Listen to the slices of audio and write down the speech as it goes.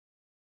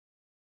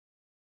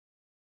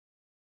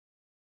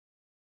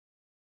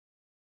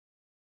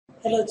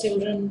Hello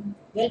children,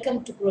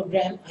 welcome to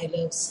program I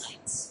Love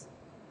Science.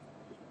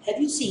 Have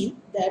you seen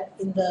that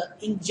in the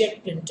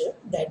inkjet printer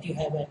that you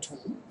have at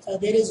home,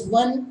 there is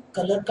one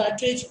color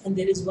cartridge and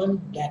there is one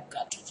black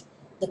cartridge.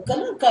 The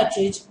color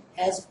cartridge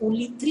has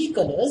only three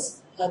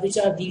colors, which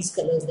are these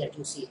colors that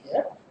you see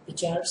here,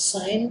 which are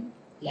cyan,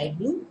 light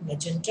blue,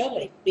 magenta,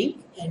 light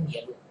pink, and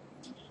yellow.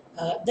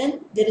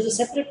 Then there is a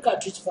separate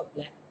cartridge for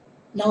black.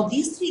 Now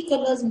these three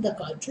colors in the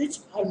cartridge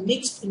are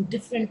mixed in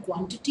different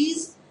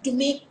quantities to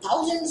make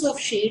thousands of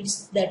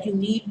shades that you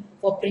need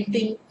for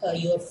printing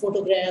your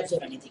photographs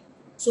or anything.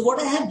 So what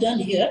I have done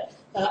here,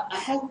 I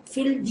have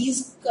filled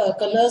these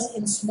colors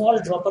in small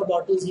dropper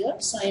bottles here,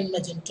 cyan,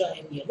 magenta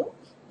and yellow,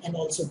 and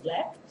also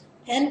black.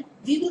 And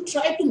we will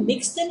try to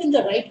mix them in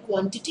the right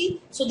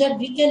quantity so that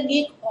we can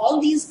make all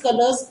these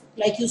colors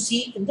like you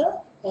see in the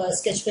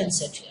sketch pen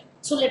set here.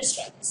 So let's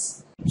try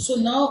this. So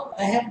now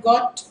I have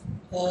got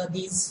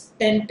these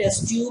 10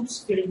 test tubes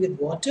filled with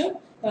water.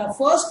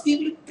 First we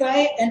will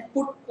try and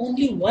put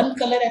only one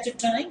color at a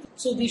time.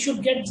 So we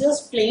should get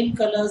just plain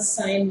colors,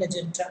 cyan,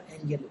 magenta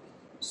and yellow.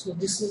 So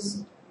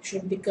this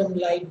should become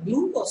light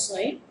blue or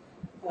cyan.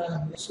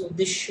 So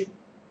this should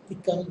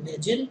become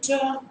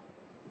magenta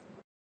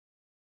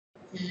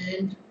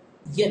and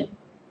yellow.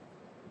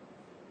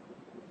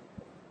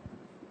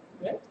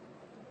 Right?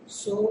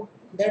 So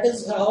that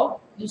is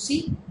how you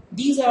see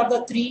these are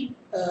the three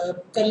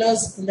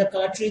colors in the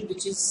cartridge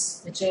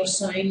which are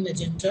cyan,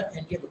 magenta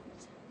and yellow.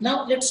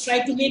 Now let's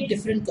try to make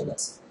different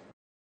colors.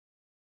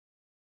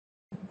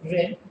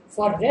 Red.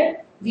 For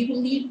red we will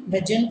need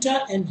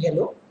magenta and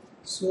yellow.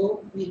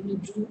 So we will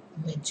do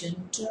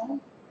magenta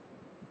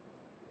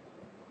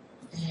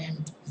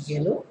and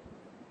yellow.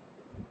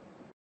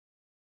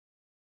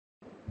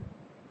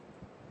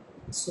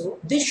 So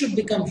this should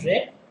become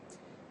red.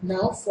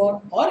 Now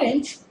for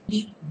orange, we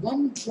need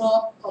one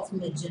drop of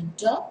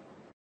magenta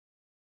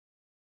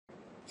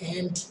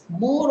and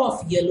more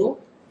of yellow,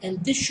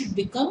 and this should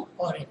become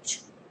orange.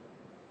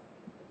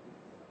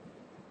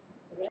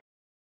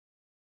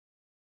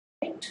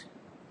 Right.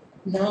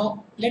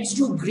 Now let's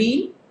do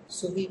green.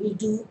 So we will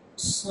do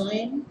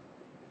cyan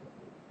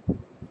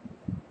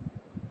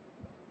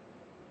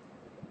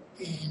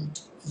and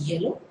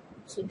yellow.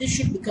 So this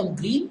should become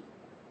green.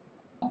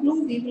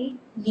 Blue we will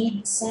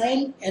need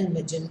cyan and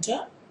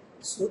magenta.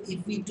 So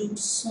if we do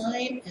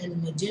cyan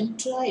and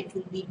magenta, it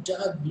will be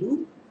dark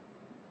blue.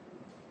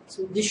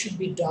 So this should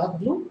be dark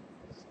blue.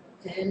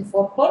 And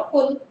for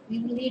purple, we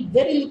will need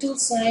very little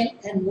cyan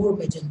and more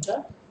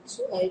magenta.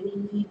 So I will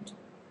need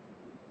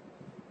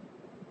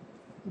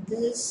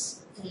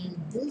this and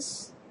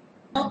this.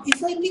 Now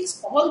if I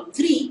mix all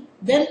three,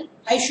 then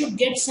I should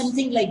get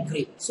something like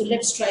grey. So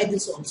let's try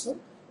this also.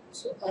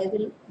 So I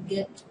will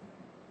get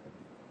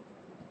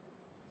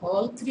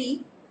all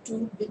three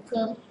to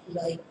become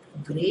like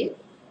grey,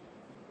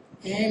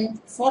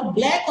 and for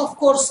black of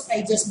course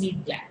I just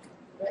need black,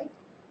 right?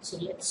 So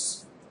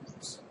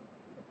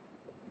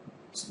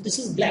so this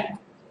is black.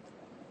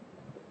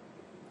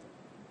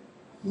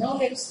 Now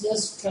let's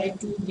just try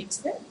to mix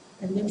them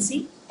and then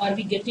see are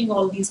we getting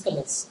all these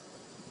colors.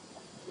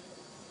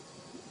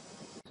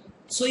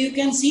 So you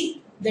can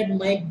see that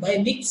by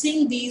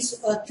mixing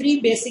these three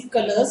basic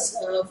colors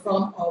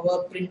from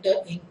our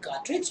printer ink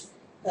cartridge,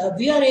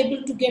 we are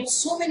able to get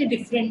so many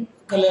different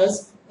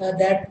colors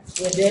that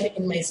were there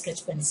in my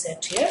sketch pen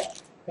set here,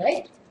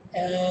 right?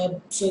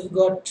 So we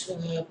got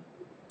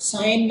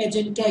cyan,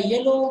 magenta,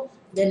 yellow,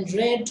 then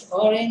red,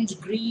 orange,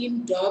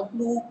 green, dark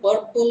blue,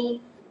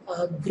 purple,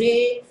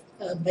 grey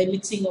by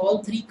mixing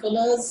all three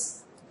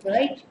colors,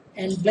 right?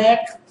 And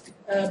black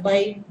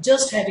by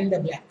just having the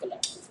black color.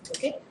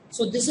 Okay.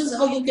 So this is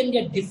how you can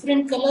get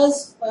different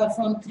colors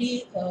from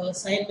three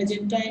cyan,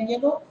 magenta and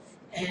yellow.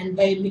 And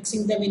by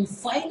mixing them in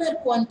finer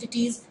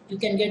quantities, you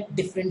can get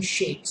different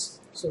shades.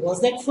 So was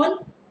that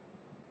fun?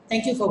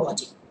 Thank you for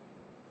watching.